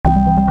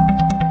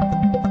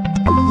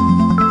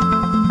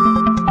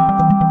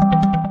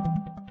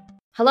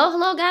Hello,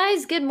 hello,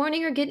 guys. Good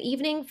morning or good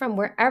evening from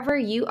wherever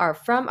you are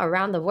from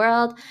around the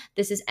world.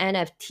 This is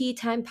NFT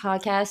Time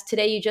Podcast.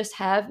 Today, you just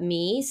have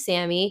me,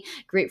 Sammy.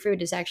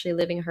 Grapefruit is actually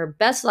living her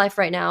best life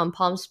right now in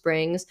Palm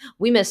Springs.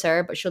 We miss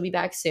her, but she'll be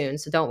back soon,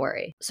 so don't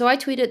worry. So, I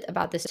tweeted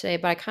about this today,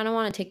 but I kind of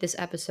want to take this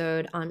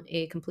episode on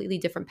a completely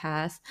different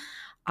path.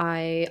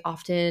 I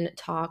often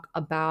talk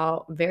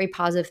about very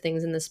positive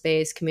things in the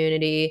space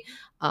community,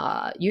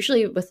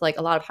 usually with like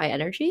a lot of high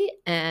energy.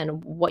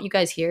 And what you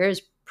guys hear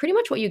is pretty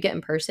much what you get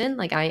in person.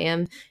 Like I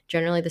am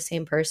generally the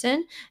same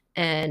person.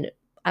 And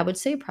I would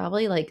say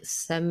probably like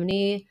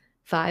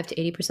 75 to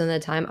 80% of the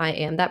time I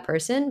am that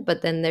person.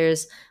 But then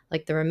there's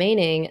like the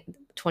remaining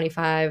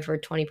 25 or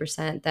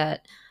 20%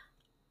 that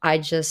I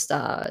just,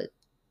 I,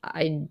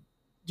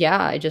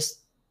 yeah, I just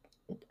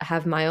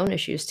have my own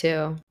issues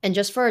too. And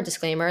just for a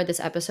disclaimer,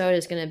 this episode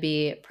is going to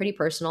be pretty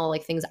personal,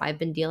 like things I've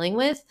been dealing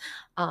with.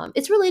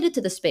 It's related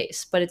to the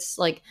space, but it's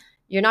like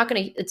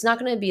it's not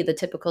gonna be the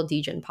typical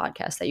Degen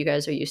podcast that you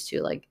guys are used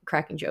to, like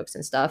cracking jokes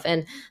and stuff.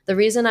 And the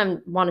reason I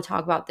want to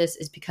talk about this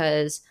is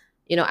because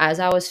as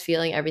I was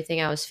feeling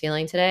everything I was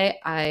feeling today,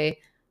 I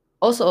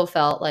also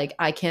felt like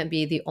I can't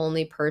be the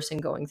only person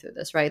going through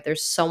this, right?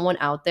 There's someone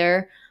out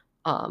there,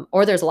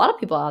 or there's a lot of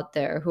people out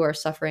there who are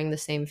suffering the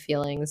same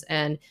feelings.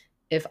 And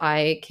if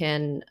I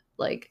can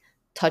like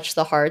touch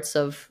the hearts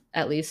of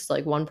at least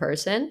like one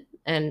person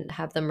and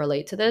have them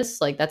relate to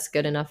this, like that's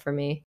good enough for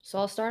me. So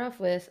I'll start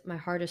off with my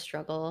hardest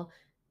struggle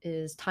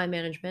is time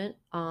management.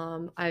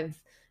 I've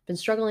been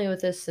struggling with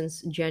this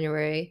since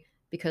January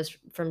because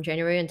from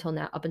January until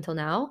now, up until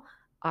now,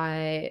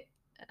 I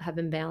have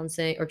been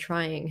balancing or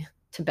trying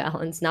to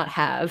balance, not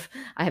have.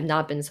 I have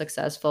not been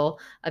successful.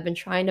 I've been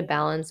trying to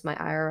balance my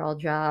IRL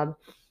job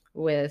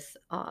with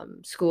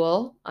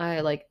school.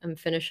 I'm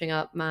finishing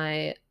up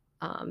my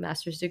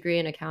master's degree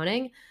in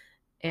accounting,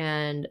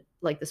 and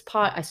like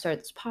I started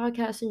this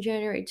podcast in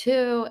January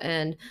too,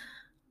 and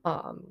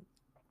um,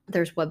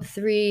 there's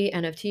Web3,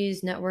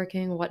 NFTs,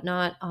 networking,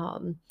 whatnot.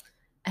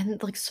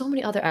 And like so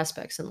many other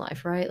aspects in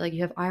life, right? Like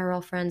you have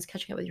IRL friends,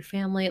 catching up with your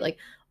family, like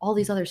all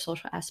these other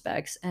social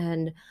aspects.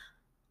 And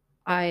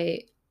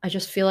I I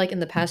just feel like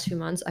in the past few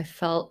months I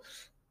felt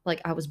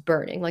like I was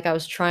burning, like I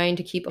was trying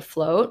to keep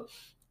afloat.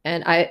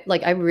 And I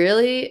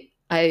really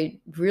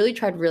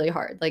tried really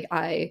hard. Like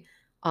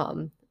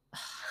um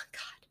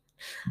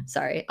God,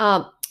 sorry.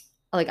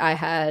 Like I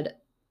had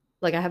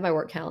my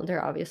work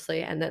calendar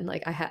obviously, and then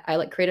like I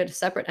like created a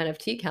separate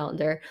NFT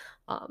calendar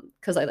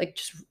because I like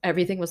just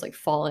everything was like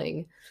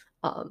falling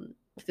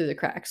through the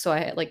cracks. So I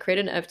had like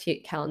created an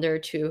NFT calendar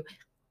to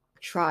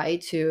try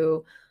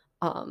to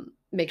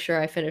make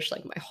sure I finish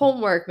like my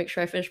homework, make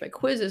sure I finish my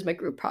quizzes, my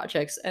group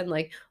projects, and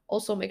like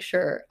also make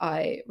sure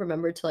I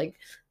remember to like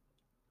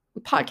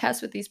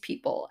podcast with these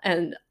people.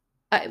 And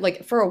I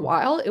like for a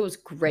while it was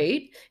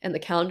great and the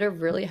calendar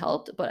really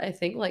helped, but I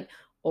think like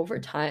over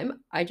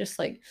time I just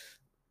like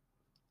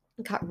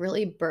got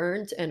really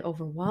burnt and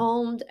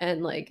overwhelmed,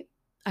 and like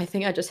I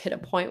think I just hit a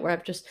point where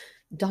I've just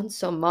done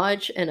so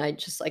much and I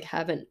just like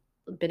haven't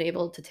been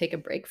able to take a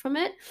break from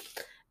it.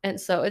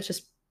 And so it's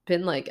just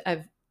been like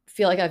I've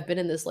feel like I've been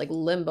in this like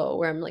limbo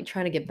where I'm like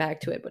trying to get back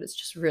to it, but it's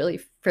just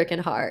really freaking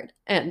hard.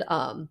 And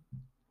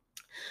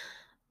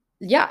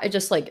yeah, I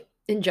just like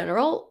in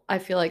general, I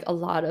feel like a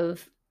lot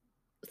of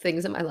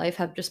things in my life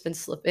have just been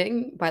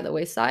slipping by the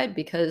wayside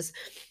because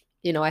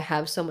I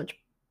have so much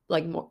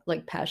like more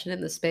like passion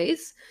in the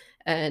space,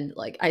 and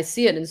like I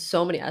see it in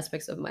so many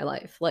aspects of my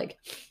life. Like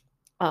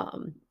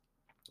um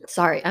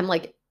sorry, I'm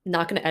like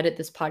not going to edit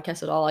this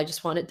podcast at all. I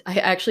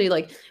actually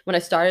like when I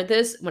thought of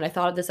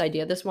this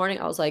idea this morning,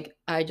 I was like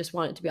I just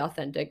want it to be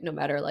authentic no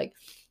matter like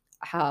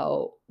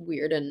how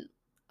weird and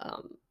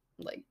um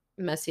like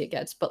messy it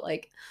gets. But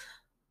like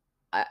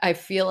I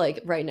feel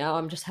like right now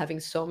I'm just having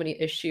so many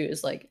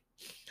issues like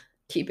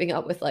keeping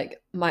up with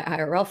like my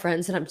IRL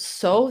friends, and I'm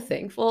so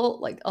thankful.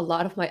 Like a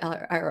lot of my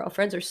IRL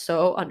friends are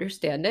so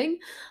understanding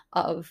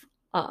of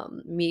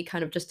me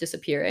kind of just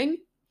disappearing.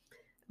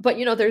 But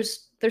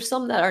there's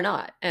some that are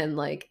not, and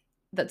like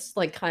that's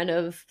like kind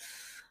of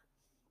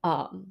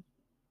um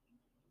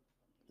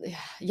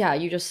yeah,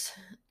 you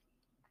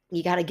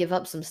got to give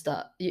up some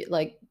stuff.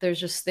 Like there's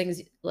just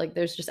things, like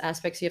there's just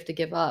aspects you have to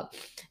give up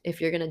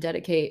if you're going to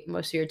dedicate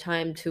most of your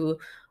time to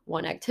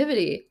one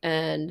activity.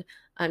 And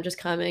I'm just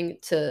coming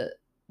to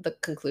the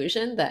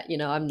conclusion that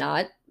I'm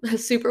not a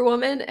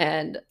superwoman,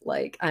 and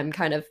like I'm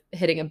kind of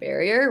hitting a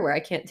barrier where I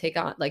can't take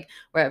on like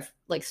where I've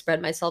like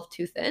spread myself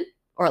too thin,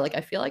 or like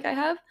I feel like I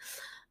have.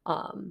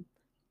 um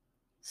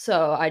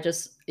so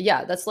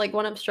yeah, that's like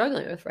what I'm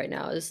struggling with right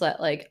now is that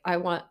like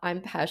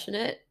I'm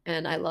passionate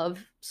and I love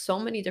so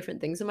many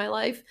different things in my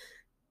life,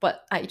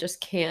 but I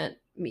just can't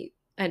meet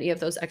any of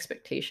those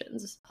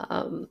expectations.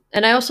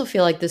 And I also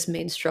feel like this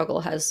main struggle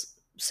has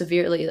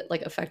severely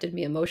like affected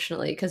me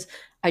emotionally because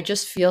I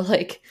just feel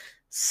like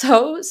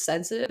so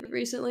sensitive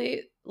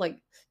recently,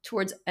 like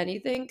towards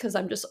anything, because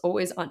I'm just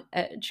always on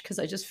edge because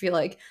I just feel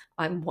like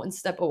I'm one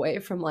step away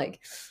from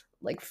like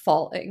like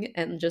falling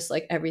and just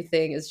like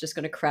everything is just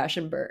going to crash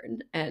and burn.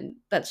 And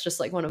that's just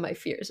like one of my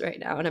fears right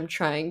now. And I'm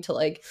trying to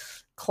like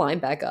climb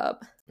back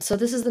up. So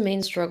this is the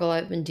main struggle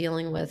I've been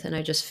dealing with. And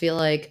I just feel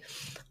like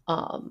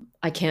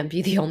I can't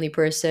be the only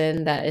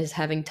person that is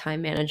having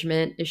time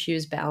management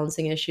issues,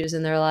 balancing issues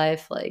in their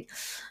life. Like,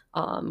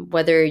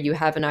 whether you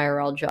have an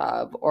IRL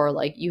job or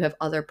like you have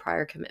other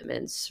prior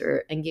commitments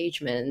or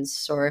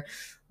engagements, or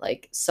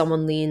like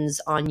someone leans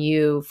on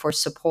you for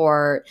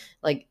support,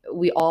 like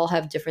we all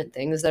have different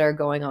things that are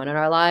going on in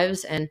our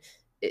lives. And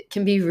it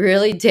can be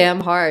really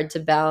damn hard to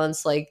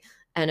balance like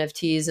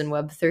NFTs and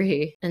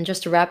Web3. And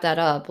just to wrap that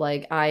up,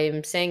 like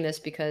I'm saying this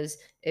because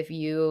if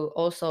you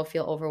also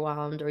feel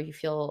overwhelmed or you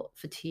feel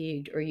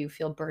fatigued or you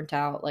feel burnt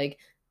out, like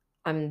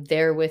I'm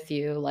there with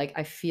you. Like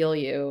I feel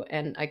you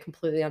and I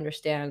completely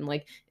understand.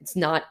 Like it's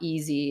not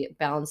easy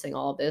balancing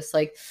all of this.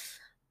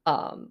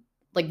 Um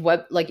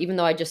like even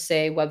though I just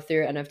say Web3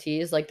 or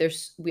NFTs, like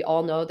we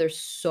all know there's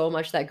so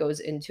much that goes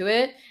into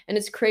it. And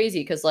it's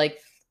crazy because like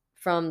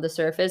from the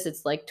surface,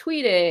 it's like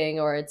tweeting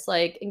or it's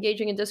like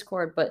engaging in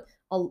Discord, but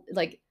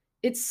like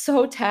it's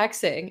so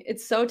taxing.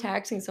 It's so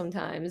taxing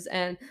sometimes.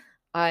 And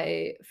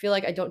I feel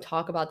like I don't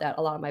talk about that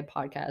a lot on my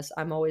podcast.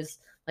 I'm always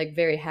like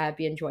very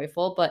happy and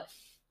joyful, but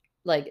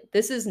like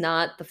this is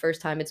not the first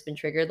time it's been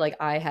triggered. Like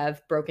I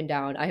have broken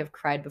down, I have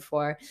cried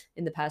before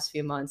in the past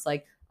few months.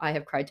 Like I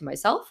have cried to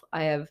myself,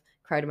 I have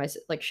cried to my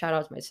like shout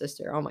out to my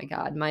sister. Oh my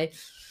god, my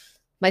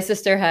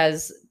sister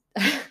has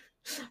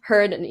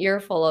heard an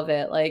earful of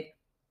it. Like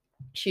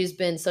she's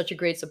been such a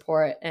great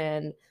support.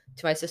 And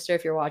to my sister,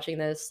 if you're watching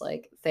this,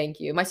 like thank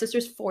you. My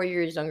sister's 4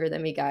 years younger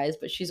than me, guys,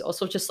 but she's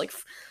also just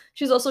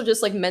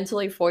like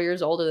mentally 4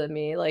 years older than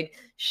me. Like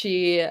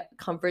she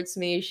comforts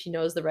me, she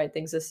knows the right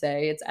things to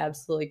say. It's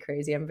absolutely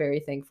crazy. I'm very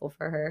thankful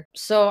for her.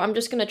 So I'm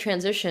just going to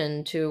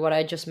transition to what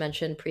I just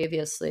mentioned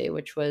previously,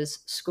 which was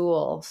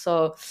school.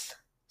 So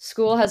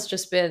school has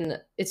just been,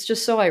 it's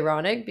just so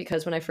ironic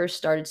because when I first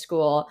started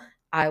school,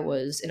 I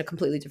was in a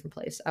completely different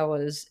place. I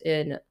was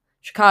in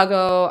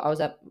Chicago. I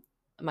was at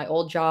my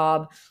old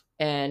job,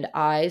 and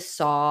I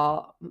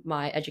saw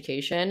my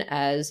education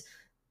as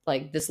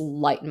like this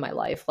light in my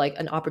life, like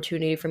an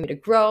opportunity for me to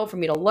grow, for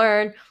me to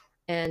learn.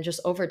 And just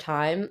over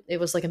time, it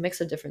was like a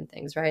mix of different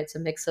things, right? It's a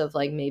mix of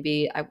like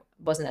maybe I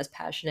wasn't as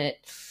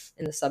passionate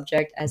in the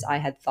subject as I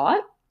had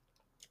thought.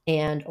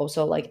 And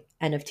also like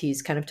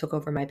NFTs kind of took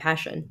over my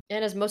passion.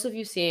 And as most of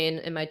you seen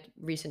in my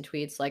recent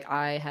tweets, like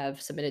I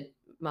have submitted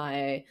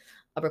my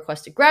a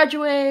request to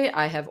graduate.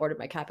 I have ordered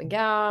my cap and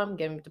gown,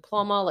 getting a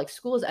diploma. Like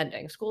school is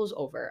ending, school is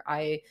over.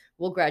 I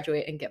will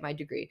graduate and get my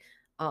degree.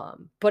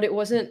 But it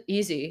wasn't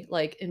easy.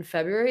 Like in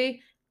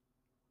February,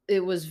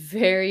 it was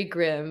very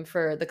grim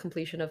for the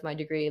completion of my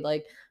degree.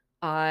 Like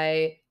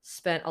I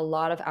spent a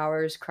lot of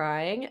hours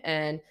crying,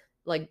 and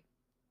like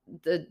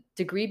the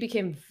degree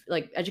became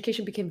like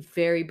education became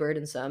very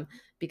burdensome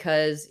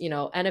because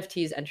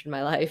NFTs entered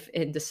my life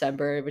in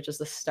December, which is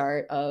the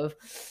start of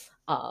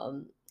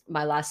um,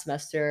 my last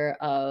semester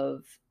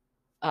of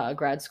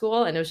grad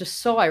school. And it was just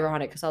so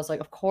ironic because I was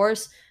like, of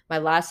course my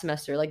last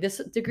semester, like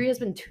this degree has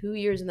been 2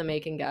 years in the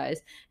making,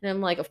 guys. And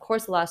I'm like, of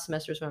course the last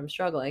semester is when I'm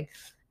struggling.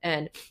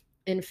 And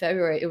in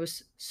February it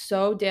was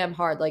so damn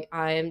hard. Like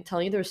I am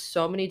telling you, there's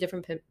so many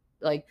different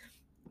like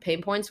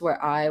pain points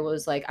where I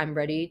was like, I'm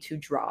ready to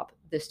drop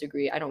this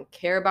degree. I don't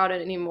care about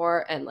it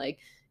anymore. And like,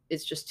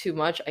 it's just too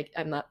much.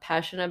 I'm not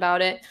passionate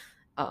about it.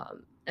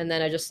 And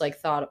then I just like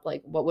thought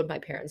like, what would my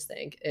parents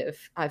think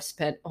if I've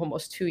spent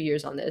almost 2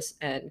 years on this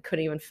and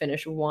couldn't even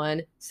finish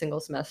one single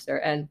semester?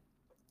 And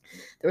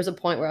there was a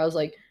point where I was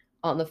like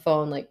on the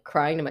phone, like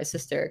crying to my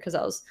sister because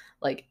I was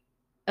like,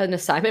 an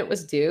assignment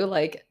was due.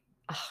 Like,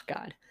 oh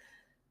God.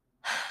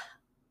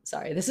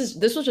 Sorry, this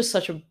was just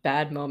such a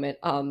bad moment.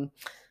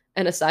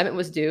 An assignment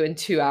was due in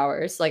 2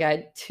 hours. Like I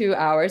had 2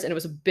 hours, and it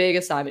was a big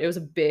assignment. It was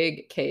a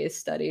big case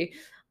study,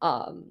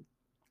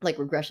 like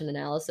regression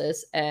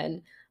analysis.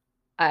 And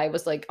I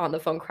was like on the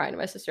phone crying to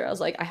my sister. I was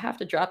like, I have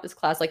to drop this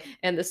class. Like,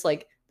 and this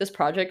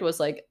project was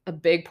like a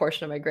big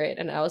portion of my grade.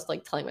 And I was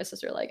like telling my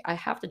sister, like, I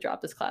have to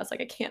drop this class.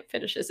 Like, I can't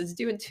finish this. It's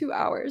due in 2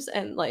 hours.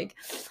 And like,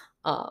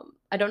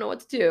 I don't know what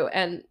to do.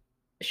 And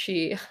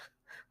she,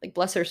 like,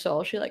 bless her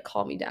soul, she like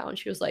called me down.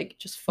 She was like,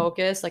 just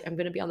focus. Like, I'm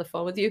gonna be on the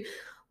phone with you.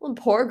 Well,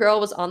 poor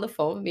girl was on the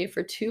phone with me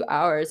for 2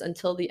 hours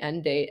until the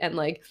end date. And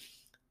like,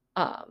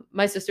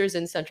 my sister's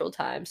in Central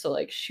Time, so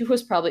like she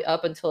was probably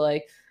up until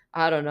like,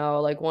 I don't know,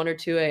 like 1 or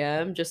 2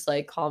 a.m. just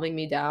like calming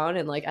me down.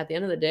 And like at the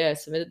end of the day, I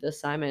submitted the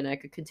assignment and I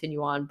could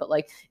continue on. But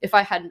like if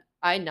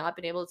I not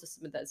been able to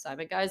submit that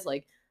assignment, guys,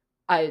 like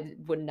I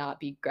would not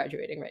be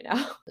graduating right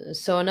now.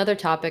 So another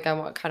topic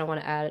I kind of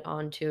want to add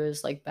on to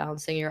is like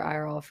balancing your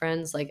IRL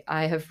friends. Like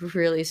I have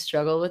really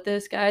struggled with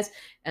this, guys,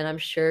 and I'm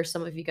sure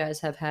some of you guys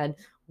have had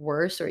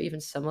worse or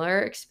even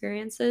similar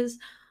experiences.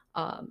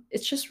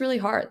 It's just really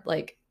hard.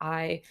 Like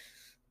I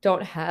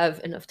don't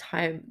have enough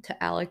time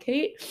to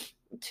allocate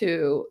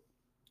to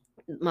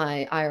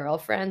my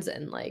IRL friends,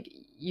 and like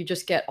you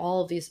just get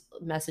all of these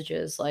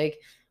messages like,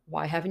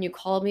 why haven't you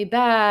called me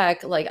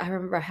back? Like I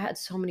remember I had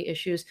so many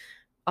issues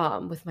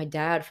with my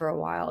dad for a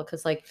while,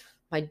 because like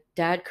my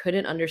dad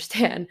couldn't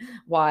understand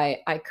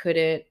why I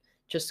couldn't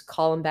just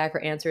call him back or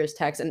answer his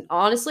text. And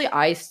honestly,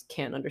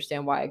 can't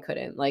understand why I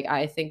couldn't. Like,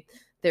 I think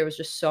there was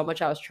just so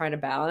much I was trying to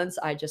balance.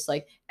 I just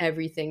like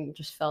everything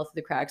just fell through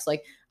the cracks.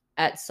 Like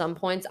at some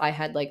points, I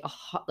had like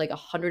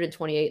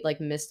 128 like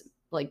missed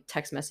like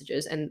text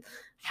messages, and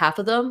half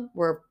of them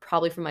were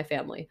probably from my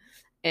family.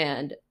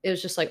 And it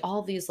was just like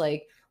all these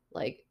like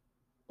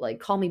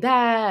call me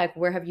back,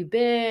 where have you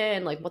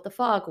been, like what the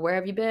fuck, where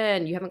have you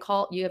been, you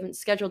haven't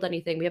scheduled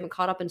anything, we haven't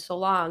caught up in so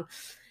long.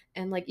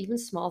 And like even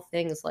small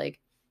things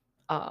like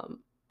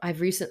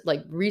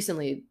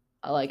recently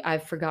like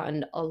I've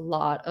forgotten a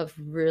lot of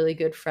really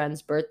good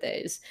friends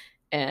birthdays.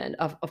 And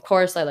of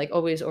course I like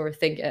always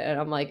overthink it, and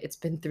I'm like, it's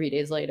been 3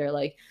 days later,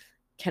 like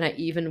can I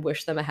even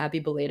wish them a happy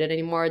belated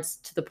anymore? It's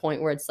to the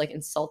point where it's like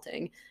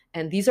insulting.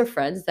 And these are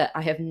friends that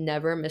I have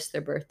never missed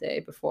their birthday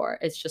before.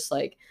 It's just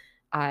like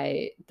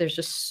there's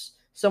just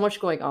so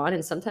much going on,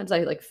 and sometimes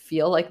I like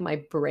feel like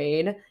my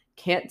brain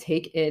can't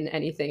take in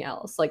anything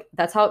else. Like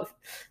that's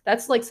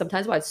like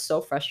sometimes why it's so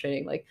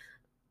frustrating. Like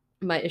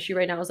my issue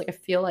right now is like I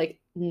feel like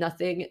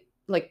nothing,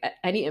 like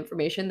any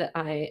information that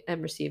I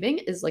am receiving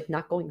is like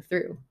not going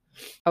through.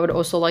 I would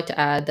also like to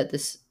add that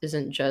this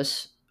isn't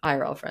just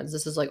IRL friends.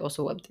 This is like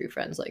also Web3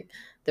 friends. Like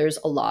there's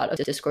a lot of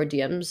Discord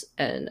DMs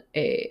and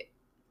a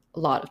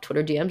lot of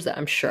Twitter DMs that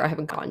I'm sure I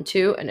haven't gotten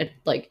to, and it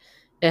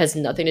has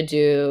nothing to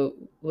do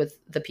with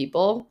the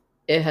people.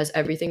 It has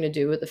everything to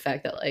do with the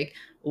fact that like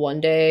one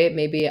day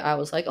maybe I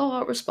was like, oh,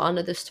 I'll respond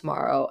to this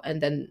tomorrow,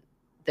 and then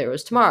there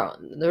was tomorrow,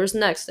 and there was the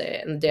next day,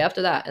 and the day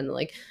after that, and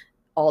like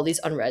all these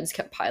unreads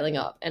kept piling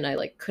up, and I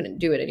like couldn't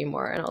do it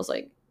anymore, and I was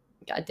like,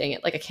 God dang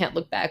it, like I can't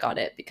look back on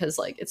it because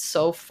like it's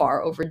so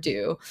far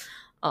overdue.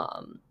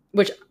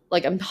 Which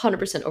like I'm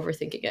 100%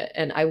 overthinking it,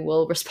 and I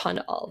will respond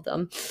to all of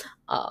them.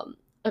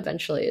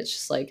 Eventually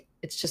it's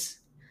just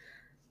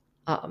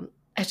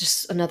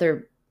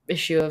another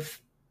issue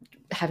of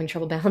having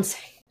trouble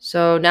balancing.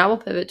 So now we'll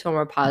pivot to a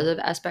more positive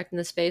aspect in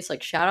the space.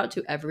 Like shout out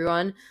to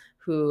everyone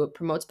who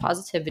promotes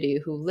positivity,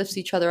 who lifts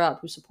each other up,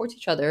 who supports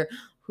each other,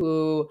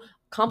 who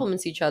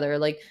compliments each other.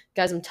 Like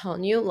guys, I'm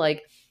telling you,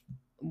 like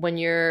when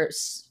you're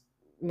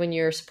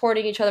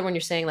supporting each other, when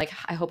you're saying like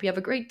I hope you have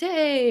a great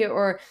day,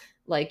 or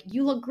like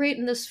you look great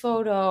in this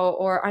photo,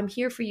 or I'm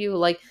here for you,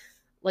 like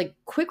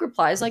quick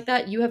replies like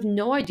that, you have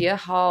no idea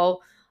how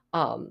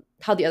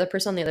the other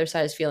person on the other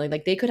side is feeling.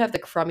 Like they could have the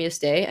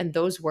crummiest day, and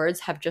those words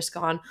have just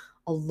gone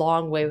a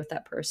long way with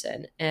that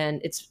person,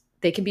 and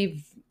they can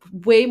be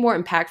way more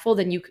impactful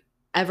than you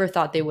ever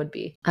thought they would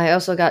be. I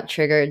also got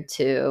triggered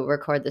to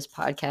record this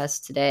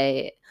podcast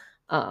today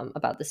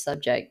about the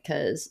subject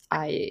because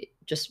I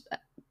just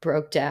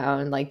broke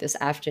down like this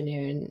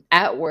afternoon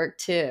at work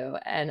too,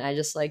 and I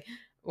just like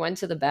went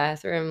to the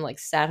bathroom, like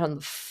sat on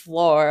the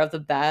floor of the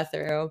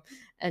bathroom,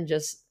 and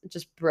just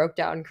broke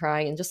down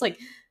crying. And just like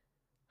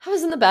I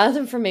was in the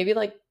bathroom for maybe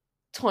like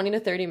 20 to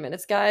 30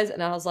 minutes, guys,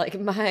 and I was like,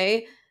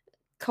 my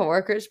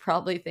coworkers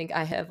probably think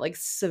I have like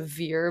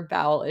severe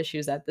bowel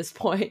issues at this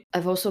point.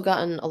 I've also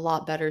gotten a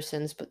lot better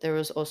since, but there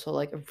was also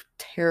like a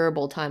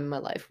terrible time in my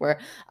life where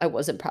I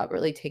wasn't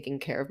properly taking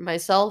care of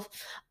myself.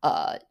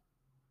 I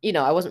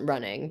wasn't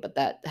running, but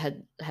that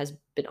has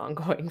been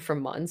ongoing for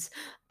months.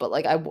 But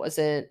like I was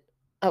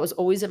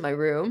always in my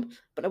room,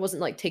 but I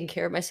wasn't like taking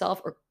care of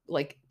myself or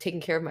like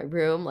taking care of my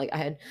room. Like I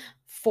had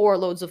 4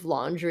 loads of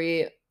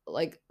laundry.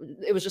 Like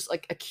it was just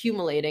like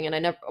accumulating,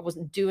 and I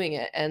wasn't doing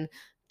it, and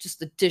just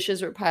the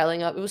dishes were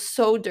piling up. It was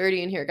so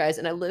dirty in here, guys.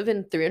 And I live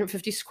in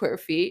 350 square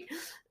feet.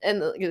 And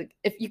like,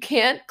 if you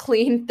can't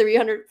clean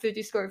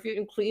 350 square feet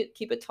and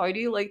keep it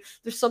tidy, like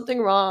there's something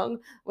wrong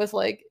with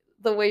like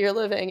the way you're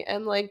living.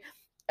 And like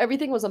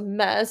everything was a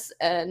mess,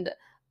 and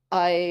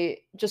I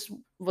just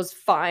was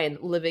fine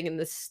living in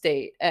this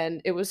state,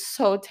 and it was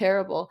so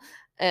terrible.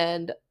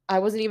 And I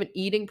wasn't even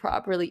eating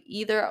properly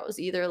either. I was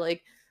either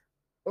like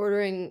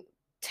ordering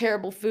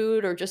terrible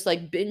food or just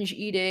like binge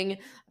eating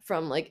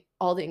from like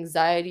all the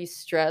anxiety,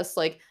 stress.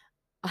 Like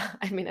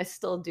I mean, I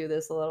still do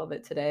this a little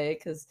bit today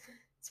cuz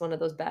it's one of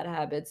those bad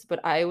habits, but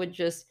I would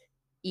just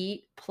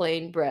eat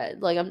plain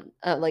bread. Like I'm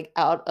like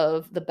out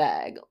of the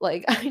bag.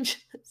 Like I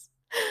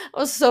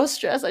was so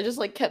stressed. I just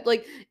like kept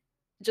like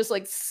just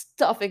like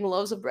stuffing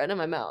loaves of bread in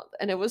my mouth,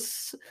 and it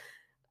was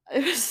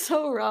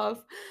so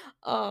rough.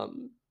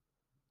 Um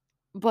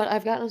but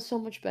I've gotten so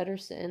much better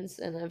since,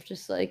 and I've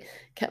just like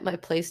kept my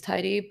place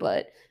tidy,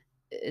 but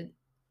it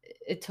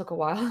it took a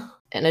while.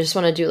 And I just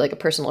want to do like a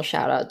personal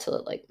shout out to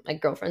like my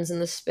girlfriends in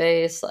this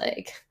space.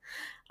 Like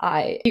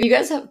you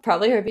guys have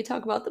probably heard me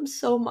talk about them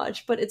so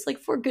much, but it's like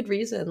for good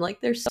reason.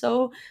 Like they're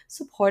so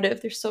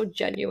supportive, they're so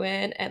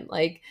genuine, and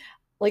like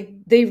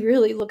they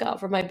really look out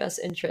for my best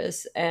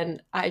interests.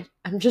 And I'm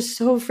just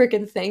so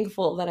freaking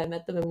thankful that I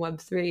met them in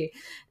Web3.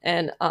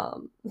 And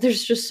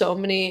there's just so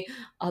many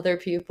other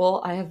people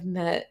I have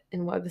met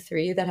in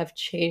Web3 that have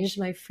changed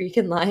my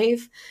freaking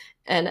life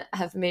and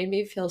have made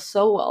me feel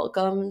so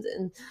welcomed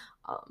and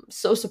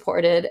so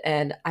supported.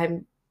 And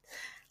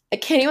I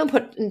can't even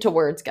put into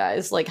words,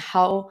 guys, like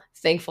how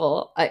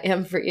thankful I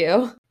am for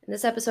you. And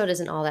this episode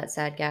isn't all that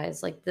sad,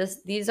 guys. Like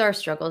these are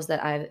struggles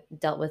that I've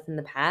dealt with in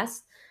the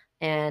past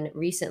and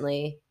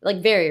recently,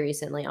 like very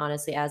recently,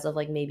 honestly, as of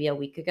like maybe a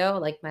week ago,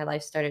 like my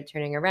life started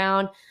turning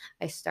around.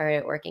 I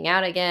started working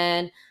out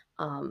again.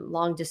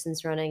 Long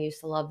distance running,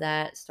 used to love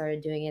that.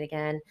 Started doing it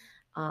again.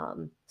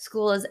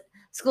 School is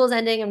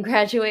ending. I'm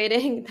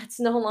graduating. That's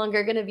no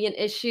longer going to be an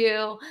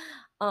issue.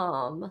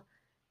 Um,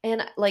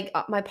 and like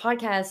my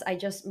podcast, I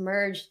just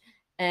merged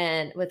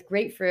and with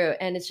Grapefruit,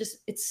 and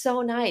it's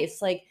so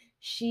nice. Like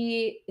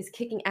she is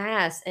kicking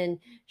ass, and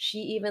she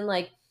even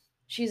like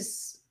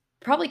she's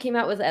probably came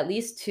out with at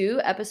least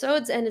 2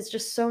 episodes, and it's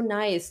just so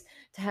nice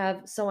to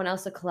have someone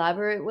else to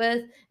collaborate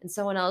with and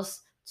someone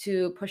else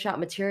to push out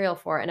material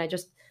for. And I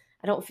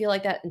don't feel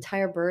like that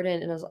entire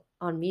burden is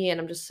on me, and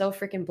I'm just so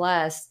freaking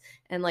blessed.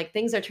 And like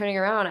things are turning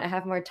around. I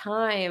have more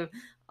time.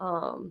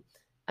 Um,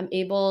 I'm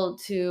able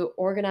to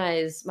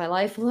organize my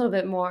life a little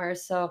bit more.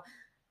 So,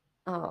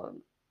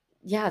 um,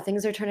 yeah,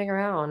 things are turning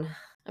around.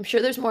 I'm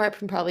sure there's more I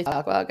can probably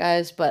talk about,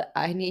 guys, but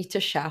I need to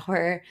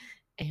shower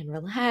and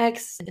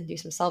relax and do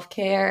some self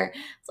care.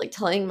 It's like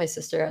telling my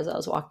sister as I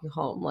was walking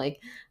home, like,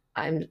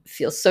 I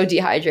feel so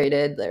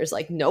dehydrated. There's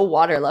like no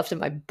water left in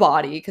my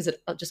body because it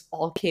just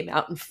all came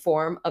out in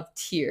form of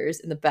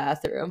tears in the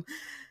bathroom.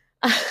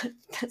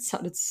 That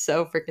sounded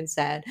so freaking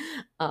sad.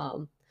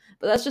 Um,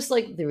 but that's just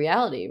like the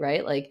reality,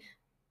 right? Like,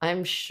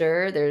 I'm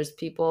sure there's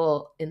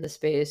people in the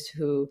space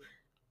who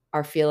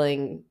are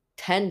feeling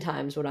 10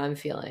 times what I'm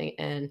feeling.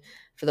 And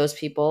for those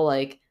people,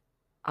 like,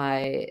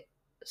 I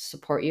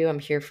support you. I'm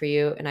here for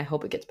you. And I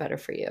hope it gets better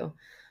for you.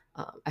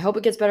 I hope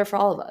it gets better for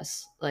all of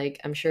us.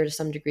 Like, I'm sure to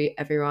some degree,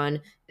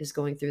 everyone is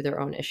going through their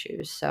own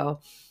issues. So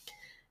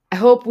I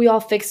hope we all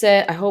fix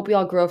it. I hope we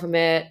all grow from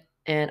it.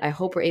 And I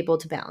hope we're able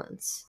to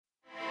balance.